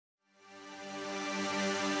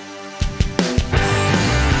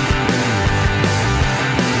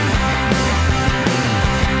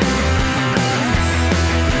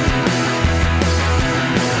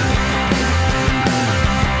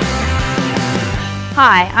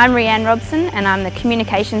Hi, I'm Rhianne Robson and I'm the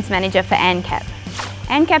Communications Manager for ANCAP.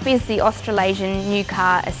 ANCAP is the Australasian New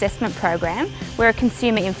Car Assessment Program. We're a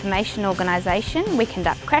consumer information organisation. We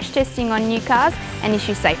conduct crash testing on new cars and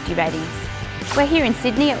issue safety ratings. We're here in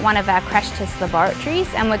Sydney at one of our crash test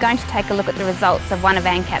laboratories and we're going to take a look at the results of one of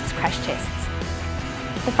ANCAP's crash tests.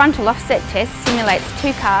 The frontal offset test simulates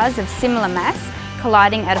two cars of similar mass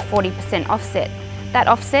colliding at a 40% offset. That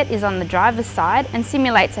offset is on the driver's side and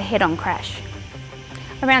simulates a head-on crash.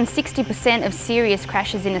 Around 60% of serious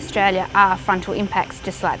crashes in Australia are frontal impacts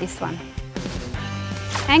just like this one.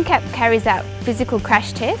 ANCAP carries out physical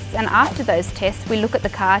crash tests, and after those tests we look at the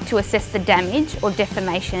car to assess the damage or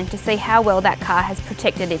deformation to see how well that car has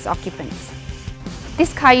protected its occupants.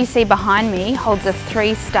 This car you see behind me holds a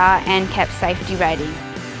 3-star ANCAP safety rating.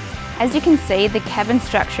 As you can see, the cabin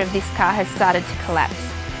structure of this car has started to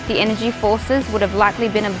collapse. The energy forces would have likely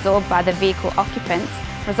been absorbed by the vehicle occupants,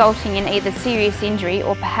 resulting in either serious injury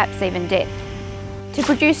or perhaps even death. To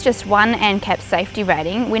produce just one ANCAP safety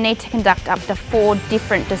rating, we need to conduct up to 4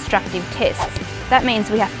 different destructive tests. That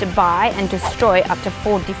means we have to buy and destroy up to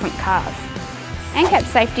 4 different cars. ANCAP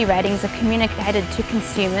safety ratings are communicated to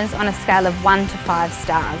consumers on a scale of 1 to 5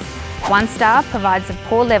 stars. 1 star provides a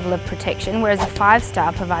poor level of protection, whereas a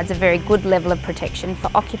 5-star provides a very good level of protection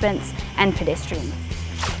for occupants and pedestrians.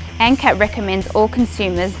 ANCAP recommends all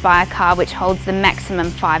consumers buy a car which holds the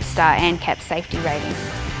maximum 5-star ANCAP safety rating.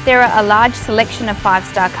 There are a large selection of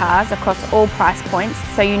 5-star cars across all price points,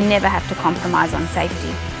 so you never have to compromise on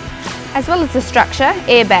safety. As well as the structure,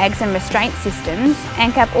 airbags and restraint systems,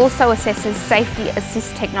 ANCAP also assesses safety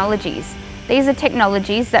assist technologies. These are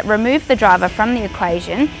technologies that remove the driver from the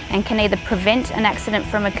equation and can either prevent an accident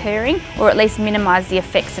from occurring or at least minimise the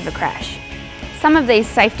effects of a crash. Some of these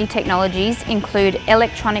safety technologies include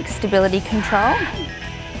electronic stability control,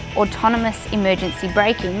 autonomous emergency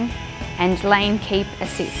braking and lane keep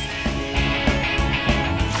assist.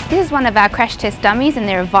 This is one of our crash test dummies and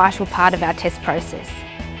they're a vital part of our test process.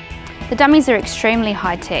 The dummies are extremely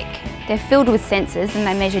high tech. They're filled with sensors and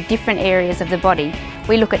they measure different areas of the body.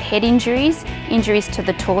 We look at head injuries, injuries to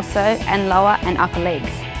the torso and lower and upper legs.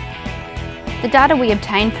 The data we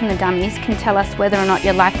obtain from the dummies can tell us whether or not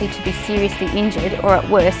you're likely to be seriously injured or at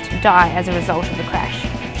worst die as a result of the crash.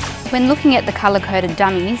 When looking at the colour-coded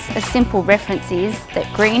dummies, a simple reference is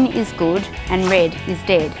that green is good and red is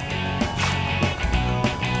dead.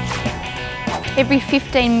 Every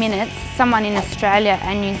 15 minutes, someone in Australia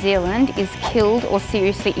and New Zealand is killed or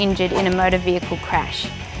seriously injured in a motor vehicle crash.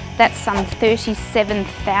 That's some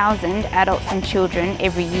 37,000 adults and children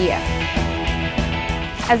every year.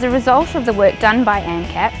 As a result of the work done by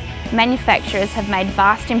ANCAP, manufacturers have made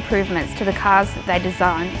vast improvements to the cars that they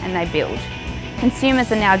design and they build.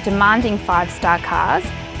 Consumers are now demanding 5-star cars,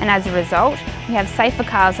 and as a result, we have safer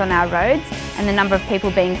cars on our roads and the number of people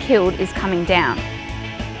being killed is coming down.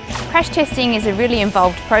 Crash testing is a really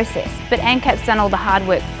involved process, but ANCAP's done all the hard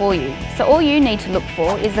work for you. So all you need to look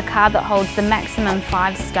for is a car that holds the maximum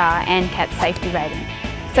 5-star ANCAP safety rating.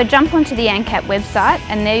 So jump onto the ANCAP website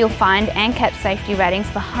and there you'll find ANCAP safety ratings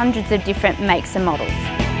for hundreds of different makes and models.